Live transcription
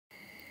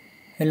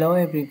Hello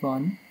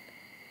everyone,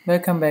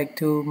 welcome back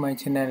to my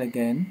channel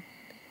again,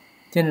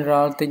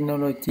 General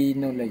Technology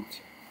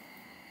Knowledge.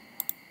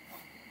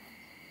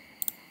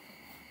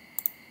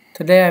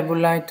 Today I would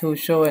like to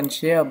show and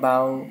share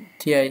about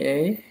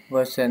TIA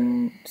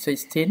version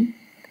 16,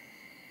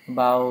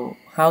 about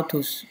how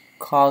to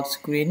call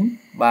screen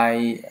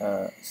by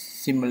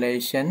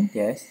simulation.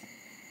 Yes,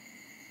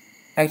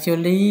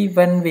 actually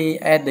when we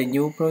add the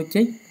new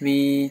project,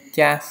 we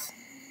just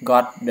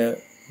got the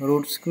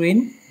root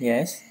screen.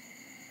 Yes,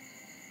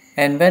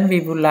 and when we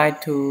would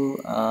like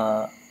to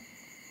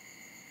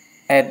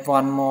add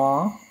one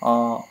more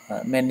or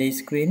many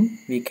screen,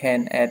 we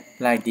can add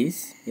like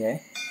this. Yeah,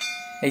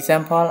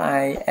 example,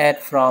 I add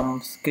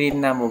from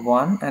screen number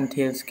 1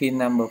 until screen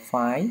number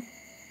 5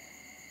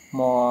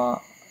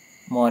 more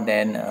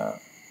than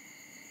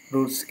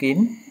root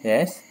screen.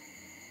 Yes,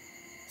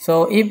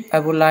 so if I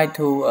would like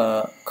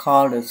to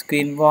call the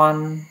screen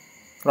 1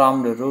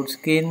 from the root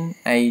screen,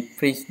 I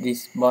press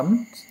this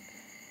button.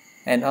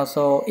 And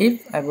also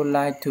if I would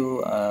like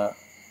to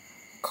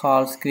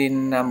call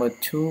screen number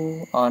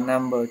 2 or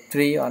number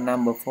 3 or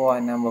number 4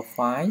 and number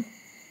 5,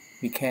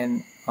 we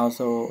can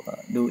also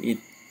do it.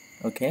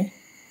 Okay,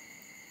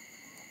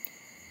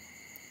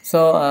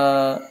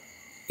 so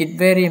it's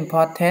very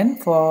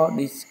important for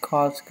this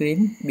call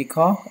screen,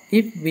 because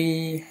if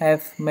we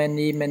have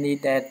many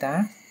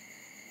data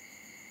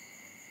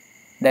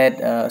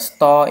that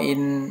store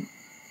in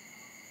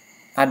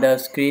other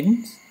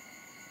screens,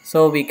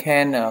 so we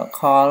can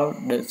call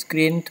the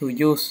screen to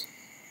use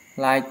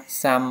like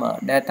some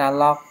data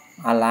log,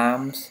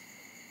 alarms,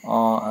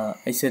 or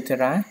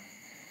etc.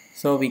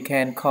 So we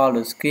can call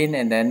the screen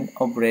and then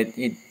operate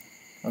it.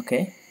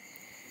 Okay,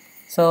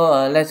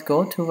 so let's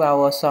go to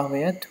our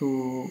software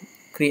to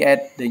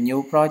create the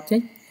new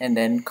project and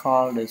then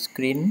call the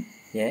screen.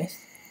 Yes,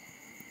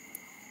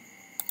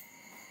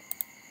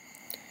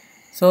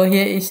 so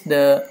here is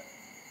the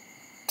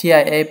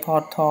TIA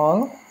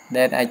portal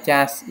that I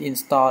just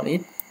installed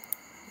it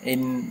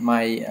in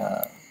my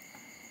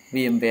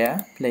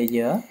VMware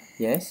player.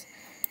 Yes,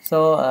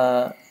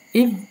 so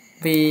if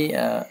we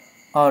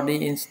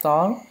already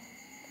install,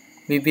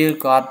 we will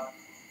got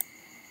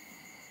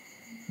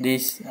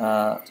this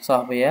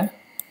software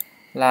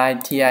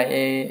like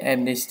TIA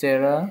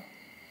Administrator,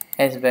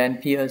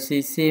 Advanced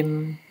PLC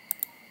Sim,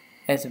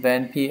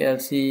 Advanced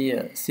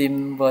PLC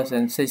Sim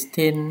version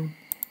 16,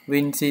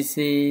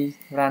 WinCC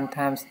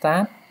Runtime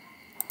Start,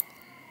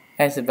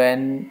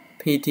 Advanced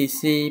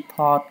PTC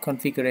Port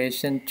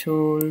Configuration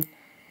Tool,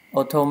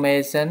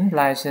 Automation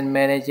License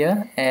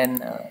Manager,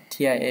 and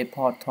TIA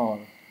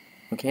Portal.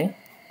 Okay,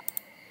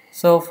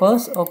 so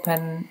first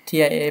open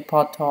TIA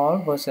Portal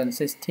version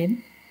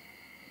 16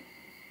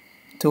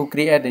 to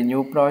create a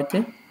new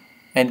project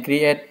and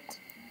create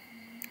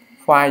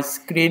 5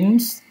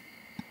 screens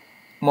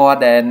more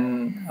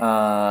than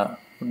the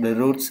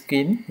root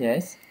screen.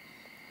 Yes,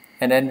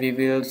 and then we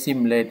will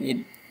simulate it.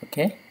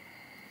 Okay,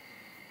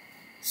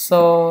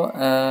 so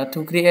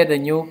to create a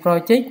new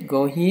project,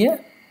 go here,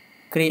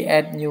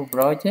 create new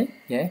project.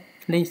 Yeah,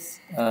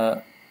 please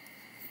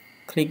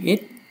click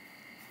it.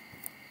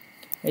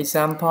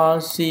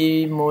 Example,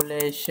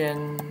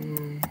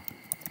 simulation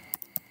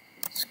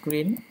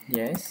screen.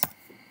 Yes,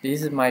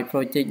 this is my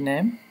project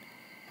name,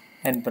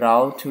 and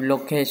browse to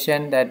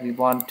location that we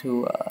want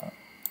to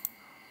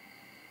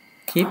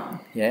keep.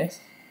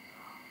 Yes,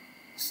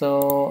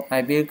 so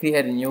I will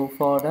create a new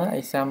folder.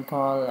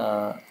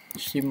 Example,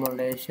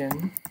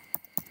 simulation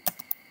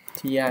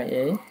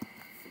TIA.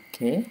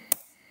 Okay,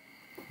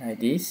 like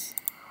this,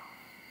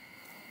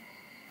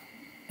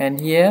 and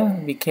here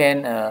we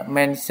can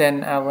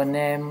mention our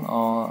name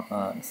or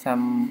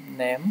some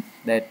name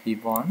that we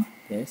want.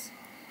 Yes,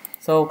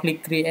 so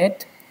click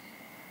create.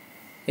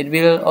 It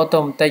will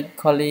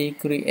automatically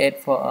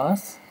create for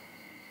us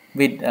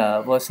with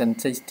version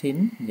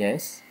 16.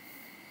 Yes,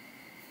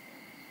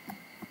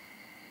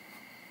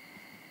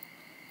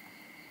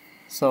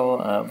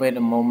 so wait a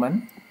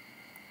moment.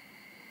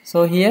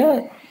 So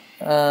here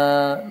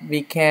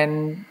we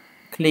can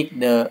click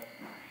the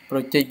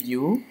project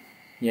view.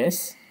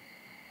 Yes,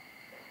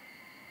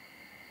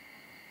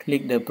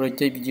 click the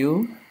project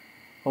view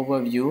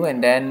overview,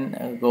 and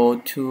then go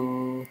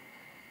to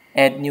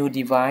add new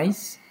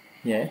device.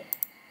 Yeah,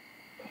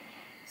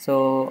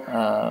 so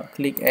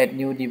click add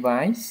new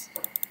device,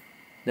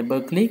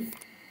 double click,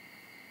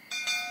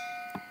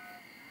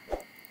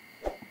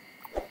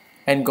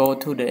 and go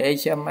to the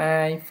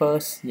HMI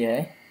first.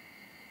 Yeah,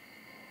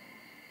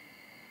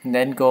 and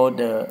then go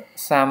the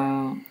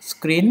some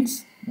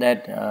screens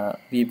that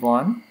we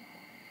want.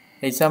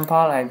 Example,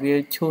 I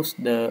will choose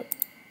the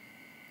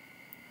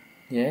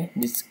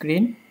this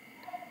screen,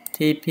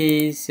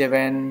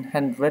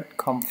 TP700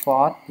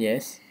 comfort.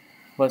 Yes,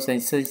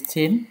 version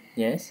 16.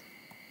 Yes,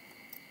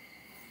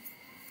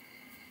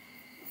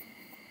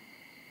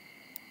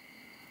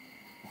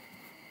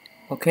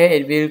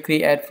 okay, it will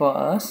create for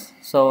us.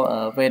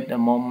 So wait a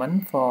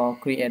moment for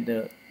create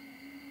the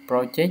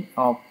project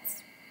of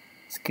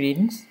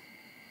screens.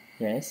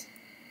 Yes,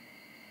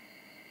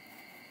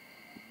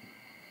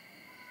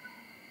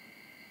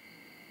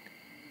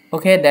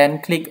 Okay, then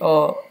click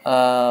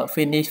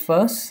finish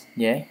first.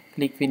 Yeah,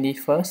 click finish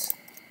first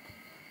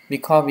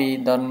because we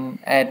don't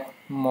add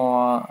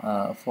more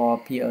for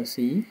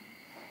PLC,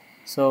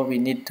 so we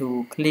need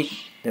to click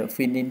the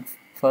finish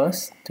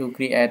first to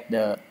create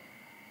the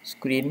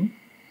screen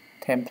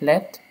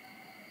template.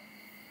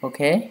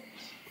 Okay,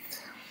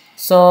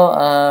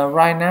 so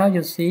right now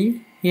you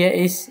see here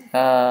is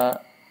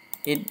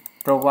it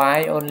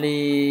provide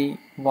only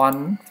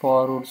one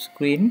for root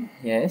screen.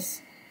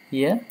 Yes,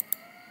 here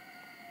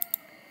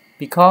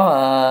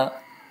because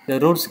the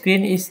root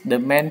screen is the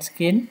main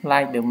screen,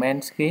 like the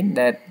main screen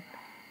that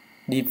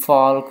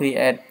default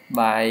created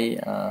by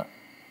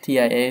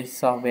TIA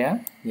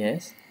software.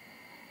 Yes,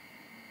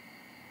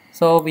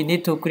 so we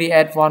need to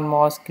create one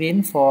more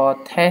screen for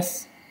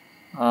test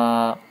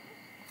call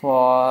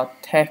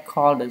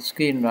the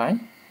screen, right?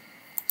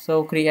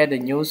 So create a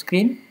new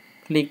screen,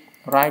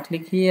 right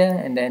click here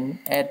and then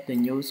add the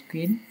new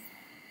screen.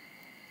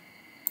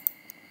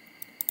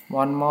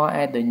 One more,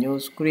 add the new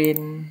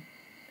screen.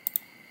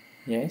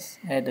 Yes,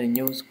 add the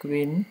new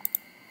screen.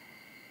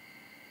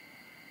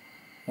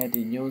 Add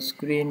the new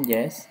screen.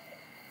 Yes,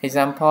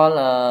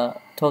 example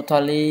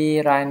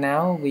totally right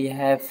now we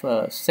have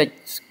 6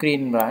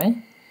 screen, right?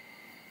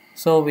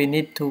 So we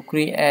need to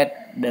create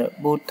the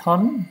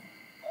button.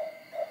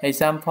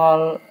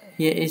 Example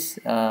here is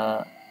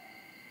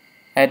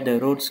at the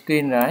root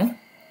screen, right?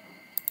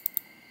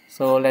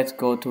 So let's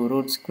go to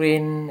root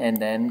screen and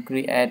then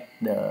create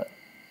the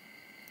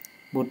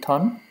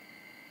button.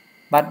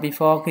 But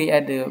before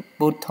create the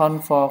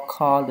button for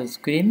call the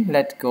screen,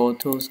 let's go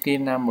to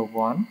screen number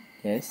 1.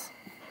 Yes,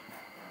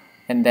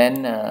 and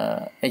then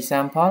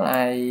example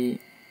I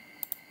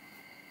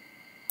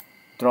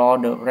draw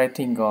the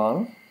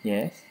rectangle.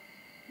 Yes,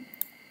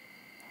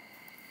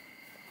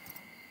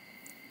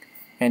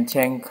 and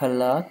change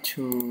color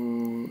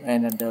to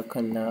another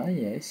color.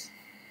 Yes,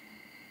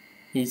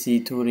 easy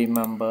to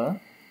remember.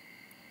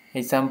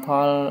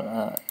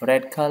 Example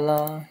red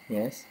color.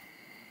 Yes,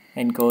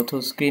 and go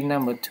to screen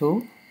number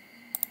 2,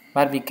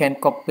 but we can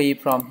copy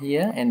from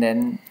here and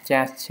then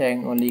just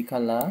change only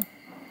color.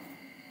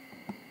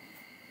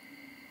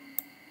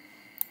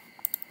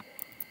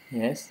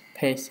 Yes,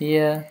 paste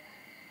here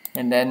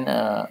and then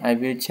I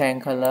will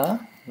change color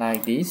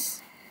like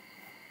this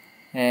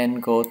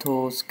and go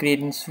to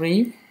screen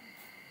 3,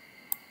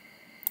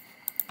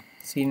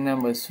 screen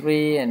number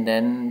 3, and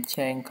then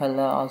change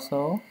color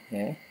also.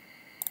 Yeah,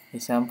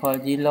 example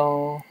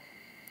yellow.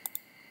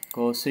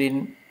 Go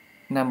screen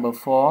number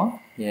 4.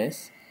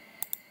 Yes,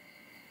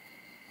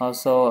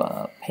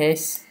 also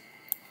paste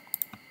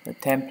the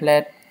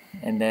template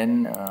and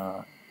then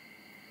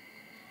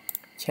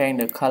change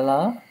the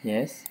color.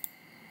 Yes,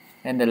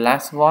 and the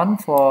last one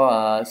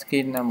for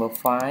screen number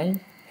 5,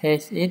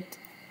 paste it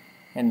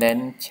and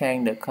then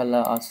change the color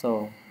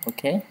also.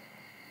 Okay,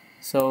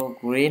 so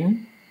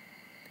green,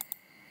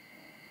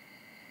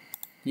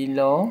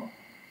 yellow.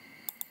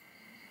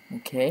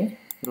 Okay,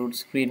 root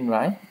screen,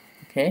 right?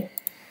 Okay,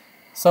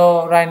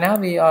 so right now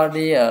we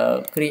already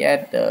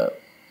create the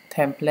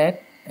template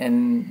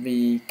and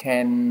we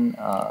can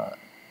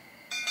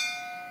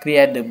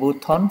create the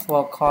button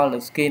for call the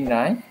screen,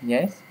 right?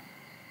 Yes,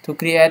 to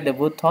create the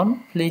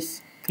button,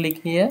 please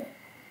click here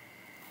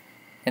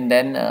and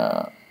then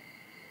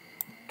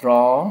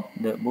draw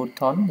the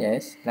button.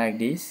 Yes, like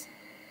this.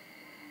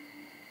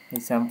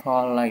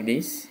 Example like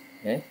this.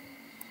 Yes,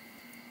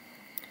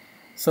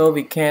 so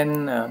we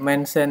can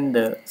mention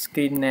the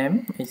screen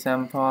name.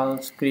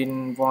 Example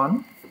screen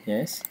 1.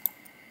 Yes,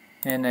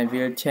 and I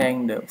will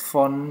change the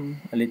font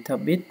a little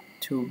bit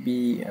to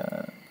be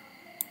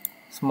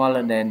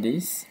smaller than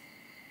this,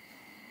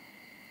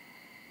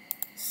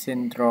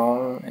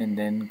 central, and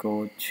then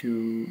go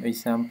to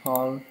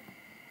example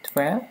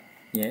 12.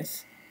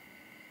 Yes,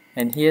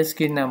 and here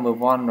screen number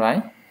 1,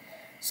 right?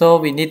 So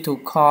we need to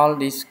call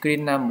this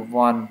screen number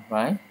 1,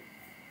 right?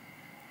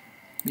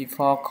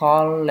 Before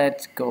call,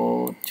 let's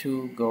go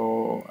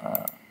to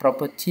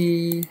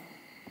property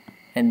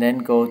and then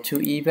go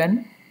to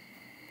event.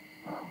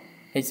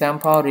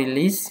 Example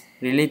release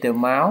the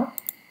mouse.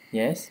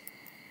 Yes,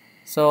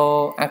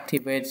 so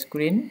activate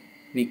screen,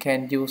 we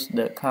can use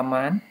the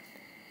command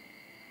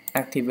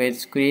activate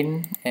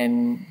screen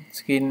and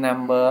screen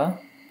number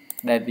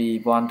that we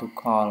want to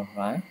call,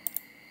 right?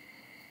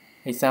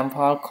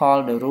 Example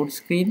call the root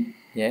screen.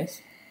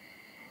 Yes,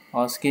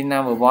 or screen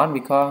number 1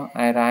 because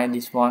I write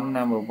this one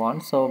number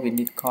 1, so we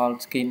need call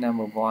screen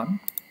number 1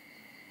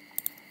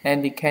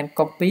 and we can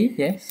copy.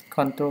 Yes,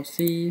 Ctrl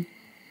C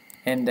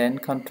and then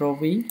Ctrl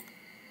V,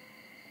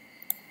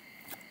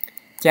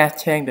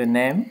 just change the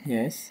name.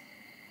 Yes,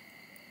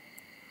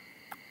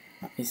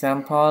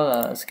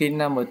 example screen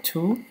number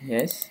 2.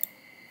 Yes,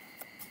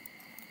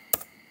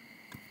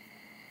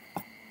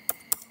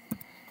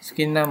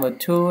 screen number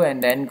 2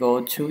 and then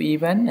go to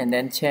event and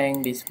then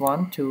change this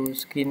one to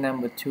screen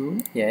number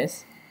 2.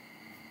 Yes,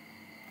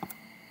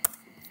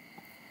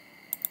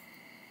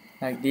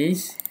 like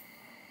this,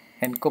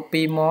 and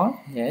copy more.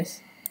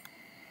 Yes,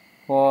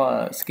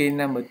 for screen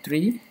number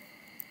 3.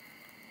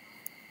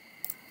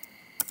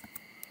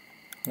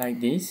 like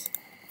this.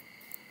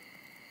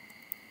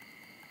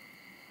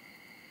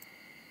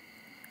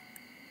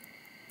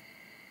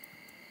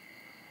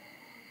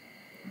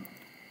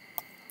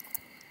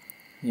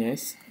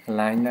 Yes,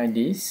 align like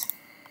this,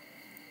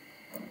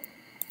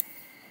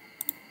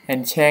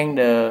 and change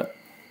the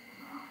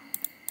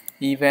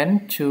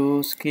event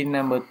to screen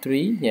number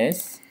 3.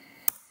 Yes,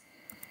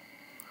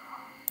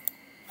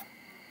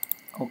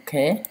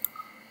 okay,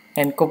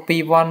 and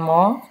copy one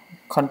more.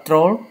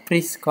 Control,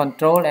 press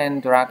control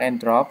and drag and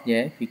drop.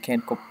 Yeah, we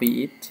can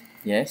copy it.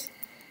 Yes,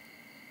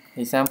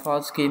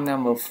 example screen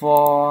number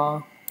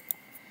 4.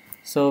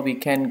 So we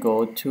can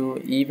go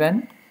to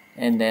event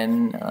and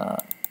then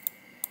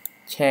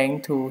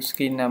change to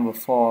screen number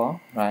 4,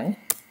 right?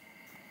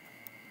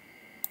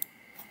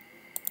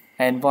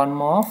 And one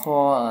more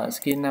for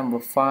screen number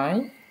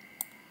 5.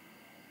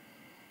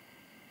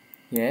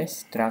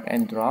 Yes, drag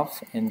and drop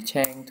and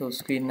change to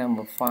screen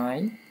number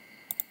 5.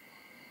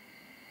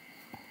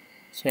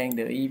 Change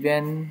the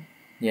event.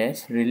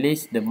 Yes,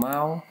 release the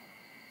mouse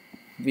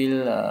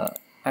will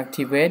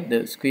activate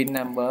the screen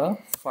number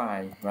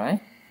 5,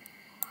 right?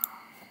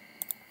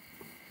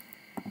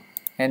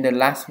 And the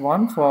last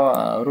one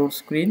for root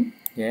screen.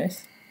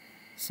 Yes,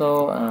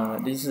 so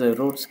this is a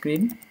root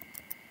screen,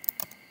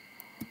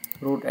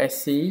 root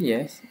SC.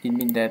 Yes, it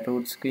means that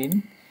root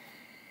screen.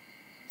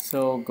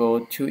 So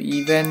go to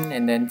event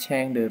and then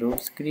change the root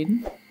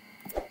screen.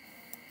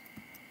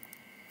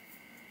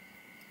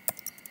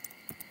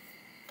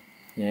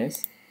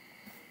 Yes,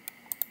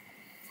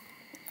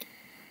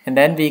 and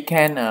then we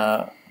can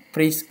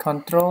press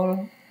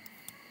Control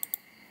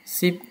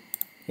Shift,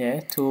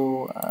 yeah,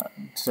 to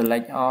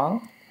select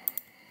all,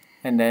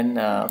 and then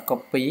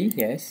copy,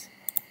 yes,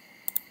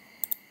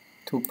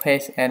 to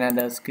paste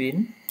another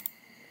screen.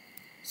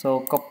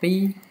 So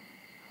copy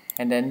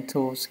and then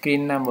to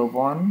screen number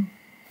 1,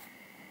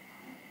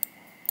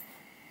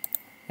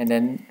 and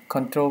then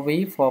Control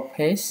V for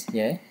paste.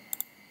 Yeah,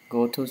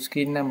 go to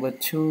screen number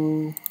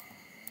 2,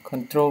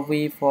 Control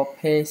V for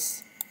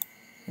paste,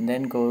 and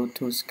then go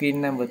to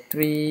screen number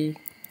 3,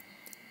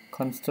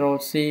 Control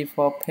C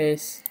for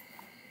paste,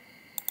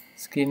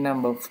 screen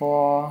number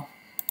 4,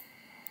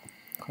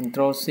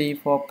 Control C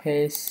for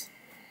paste,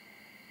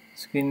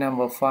 screen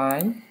number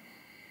 5,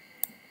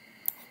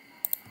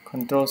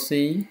 Control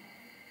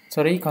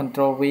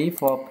V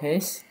for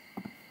paste,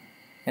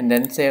 and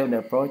then save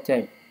the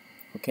project.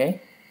 Okay,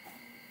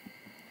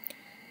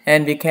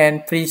 and we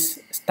can please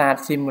start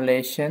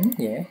simulation,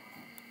 yeah,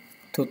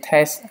 to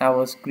test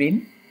our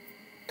screen,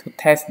 to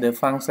test the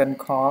function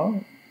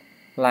call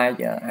like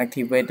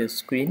activate the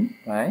screen,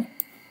 right?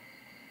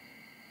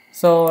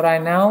 So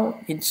right now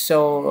it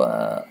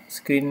show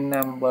screen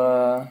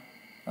number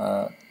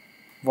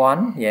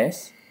 1.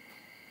 Yes,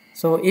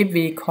 so if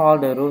we call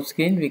the root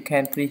screen, we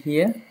can press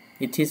here,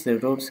 it is the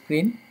root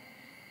screen.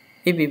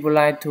 If we would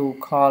like to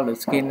call the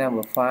screen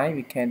number 5,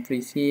 we can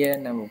press here,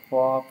 number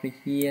 4, press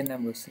here,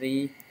 number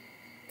 3,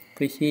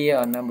 press here,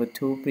 or number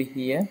 2, press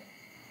here.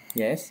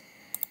 Yes,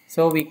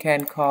 so we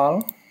can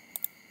call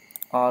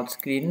all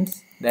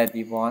screens that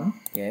we want.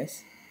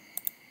 Yes,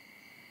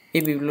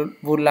 if we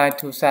would like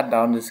to shut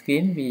down the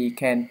screen, we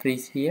can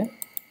press here,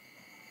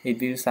 it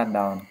will shut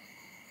down.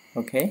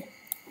 Okay,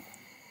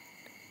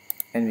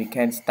 and we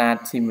can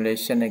start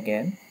simulation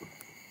again.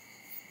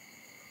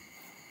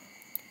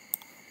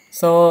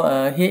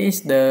 So here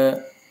is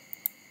the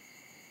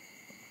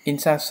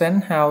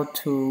instruction how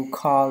to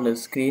call the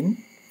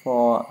screen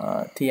for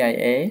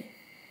TIA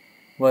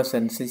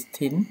version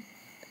 16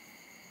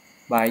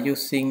 by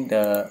using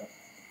the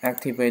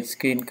activate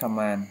screen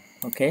command.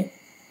 Okay,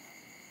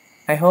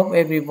 I hope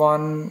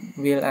everyone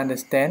will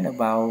understand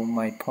about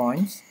my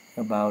points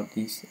about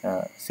this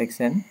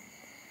section,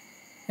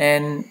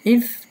 and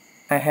if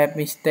I have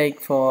mistake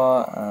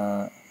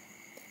for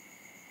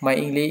my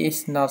English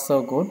is not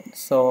so good,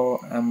 so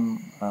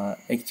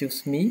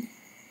excuse me,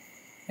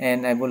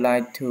 and I would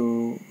like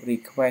to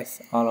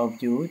request all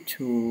of you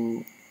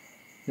to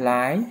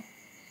like,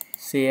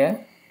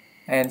 share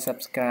and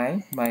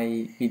subscribe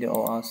my video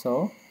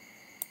also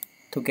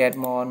to get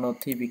more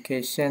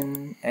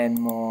notification and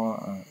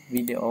more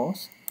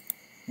videos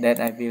that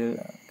I will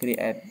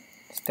create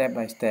step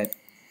by step.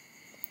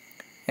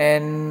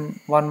 And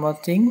one more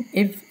thing,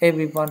 if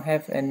everyone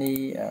have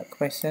any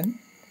question,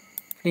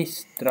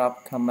 please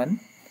drop comment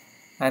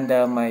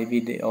under my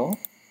video.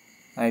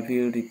 I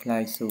will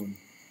reply soon.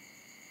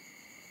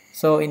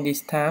 So in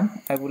this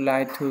time, I would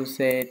like to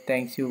say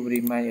thank you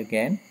very much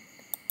again,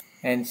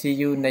 and see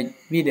you next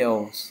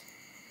videos.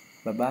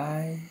 Bye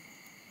bye.